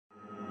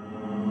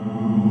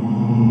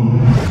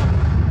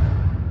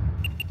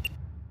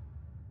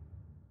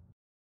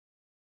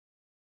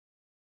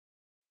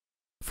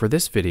For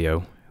this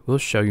video, we'll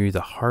show you the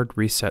hard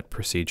reset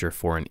procedure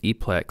for an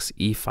E-Plex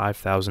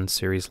E5000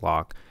 series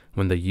lock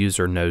when the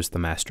user knows the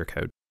master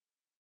code.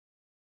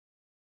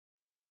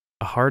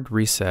 A hard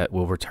reset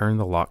will return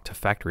the lock to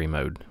factory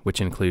mode,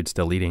 which includes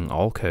deleting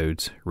all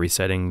codes,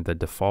 resetting the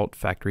default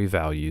factory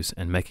values,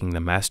 and making the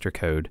master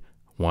code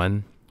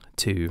 1,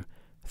 2,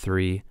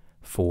 3,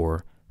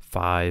 4,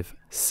 5,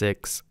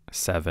 6,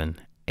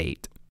 7,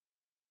 8.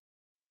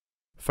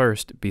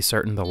 First, be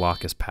certain the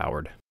lock is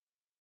powered.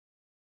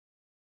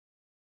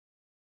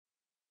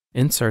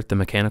 Insert the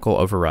mechanical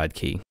override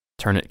key,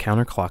 turn it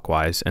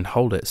counterclockwise, and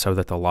hold it so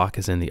that the lock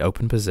is in the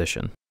open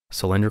position.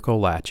 Cylindrical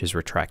latch is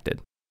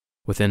retracted.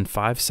 Within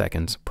 5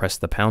 seconds, press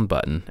the pound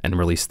button and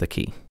release the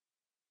key.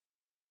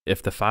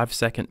 If the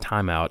 5-second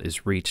timeout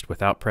is reached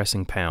without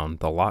pressing pound,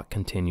 the lock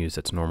continues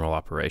its normal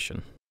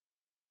operation.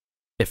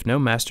 If no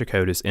master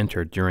code is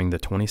entered during the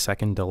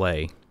 20-second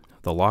delay,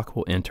 the lock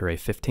will enter a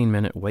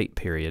 15-minute wait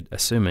period,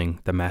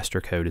 assuming the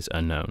master code is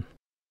unknown.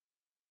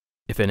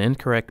 If an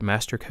incorrect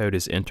master code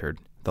is entered,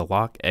 the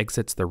lock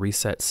exits the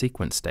reset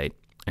sequence state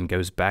and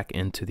goes back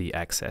into the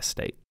access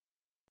state.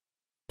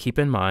 Keep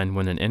in mind,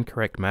 when an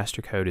incorrect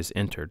master code is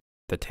entered,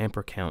 the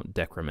tamper count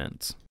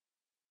decrements.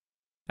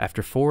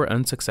 After 4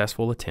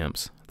 unsuccessful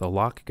attempts, the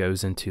lock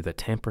goes into the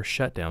tamper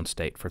shutdown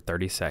state for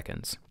 30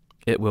 seconds.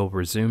 It will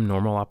resume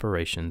normal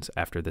operations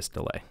after this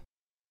delay.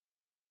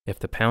 If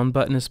the pound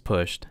button is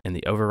pushed and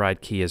the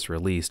override key is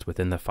released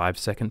within the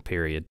 5-second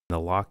period, the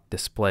lock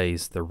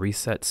displays the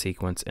reset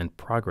sequence in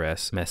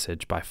progress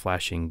message by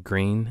flashing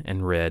green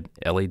and red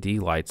LED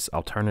lights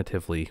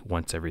alternatively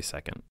once every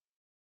second.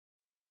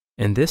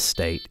 In this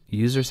state,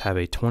 users have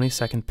a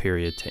 20-second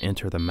period to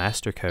enter the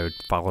master code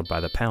followed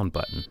by the pound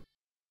button.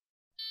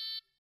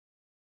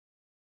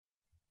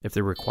 If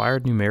the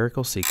required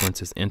numerical sequence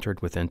is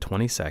entered within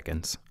 20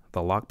 seconds,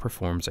 the lock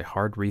performs a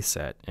hard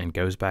reset and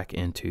goes back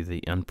into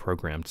the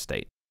unprogrammed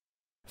state.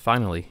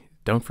 Finally,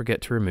 don't forget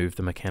to remove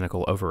the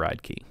mechanical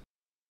override key.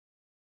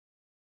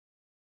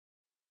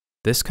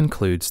 This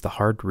concludes the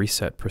hard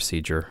reset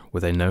procedure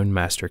with a known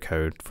master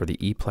code for the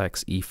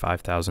E-Plex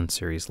E5000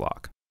 series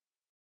lock.